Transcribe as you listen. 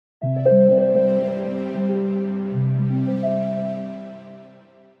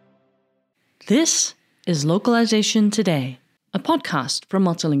This is Localization Today, a podcast from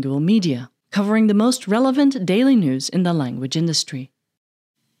Multilingual Media, covering the most relevant daily news in the language industry.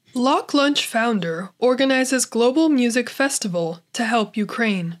 LocLunch Founder organizes Global Music Festival to help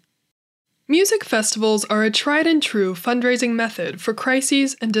Ukraine. Music festivals are a tried and true fundraising method for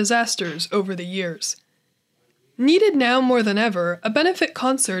crises and disasters over the years. Needed now more than ever, a benefit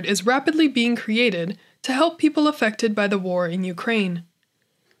concert is rapidly being created to help people affected by the war in Ukraine.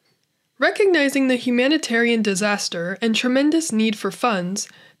 Recognizing the humanitarian disaster and tremendous need for funds,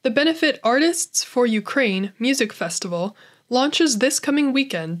 the Benefit Artists for Ukraine Music Festival launches this coming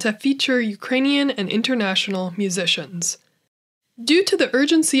weekend to feature Ukrainian and international musicians. Due to the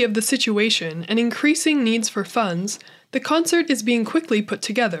urgency of the situation and increasing needs for funds, the concert is being quickly put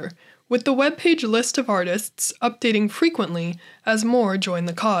together, with the webpage list of artists updating frequently as more join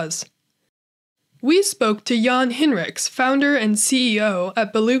the cause. We spoke to Jan Hinrichs, founder and CEO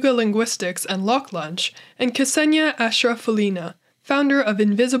at Beluga Linguistics and LocLunch, and Ksenia Ashrafulina, founder of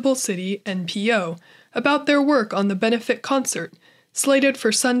Invisible City NPO, about their work on the benefit concert, slated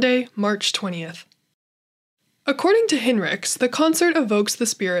for Sunday, March 20th. According to Hinrichs, the concert evokes the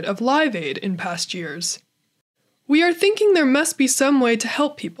spirit of Live Aid in past years. We are thinking there must be some way to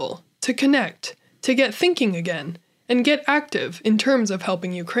help people, to connect, to get thinking again, and get active in terms of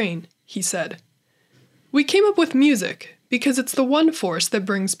helping Ukraine, he said. We came up with music because it's the one force that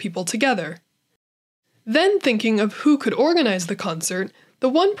brings people together. Then thinking of who could organize the concert, the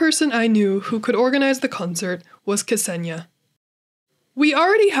one person I knew who could organize the concert was Ksenia. We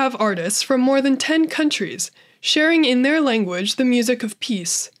already have artists from more than 10 countries sharing in their language the music of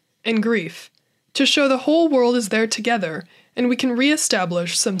peace and grief, to show the whole world is there together and we can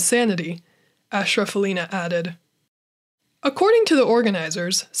re-establish some sanity, Ashrafulina added. According to the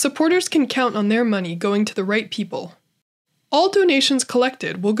organizers, supporters can count on their money going to the right people. All donations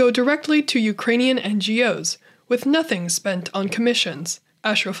collected will go directly to Ukrainian NGOs, with nothing spent on commissions,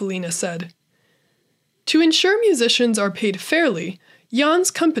 Ashrafulina said. To ensure musicians are paid fairly,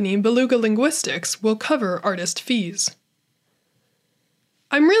 Jan's company Beluga Linguistics will cover artist fees.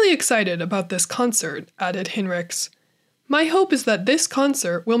 I'm really excited about this concert, added Hinrichs. My hope is that this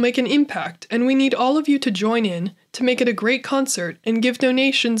concert will make an impact and we need all of you to join in to make it a great concert and give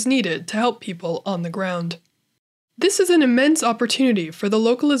donations needed to help people on the ground. This is an immense opportunity for the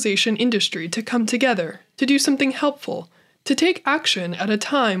localization industry to come together, to do something helpful, to take action at a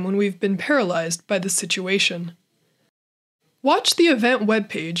time when we've been paralyzed by the situation. Watch the event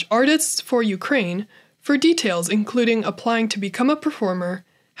webpage Artists for Ukraine for details including applying to become a performer,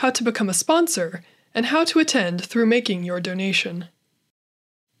 how to become a sponsor, and how to attend through making your donation.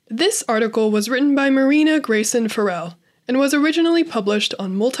 This article was written by Marina Grayson Farrell and was originally published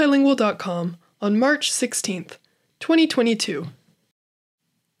on multilingual.com on March 16th, 2022.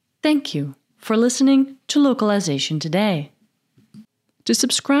 Thank you for listening to Localization Today. To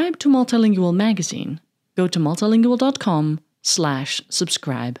subscribe to Multilingual magazine, go to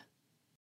multilingual.com/subscribe.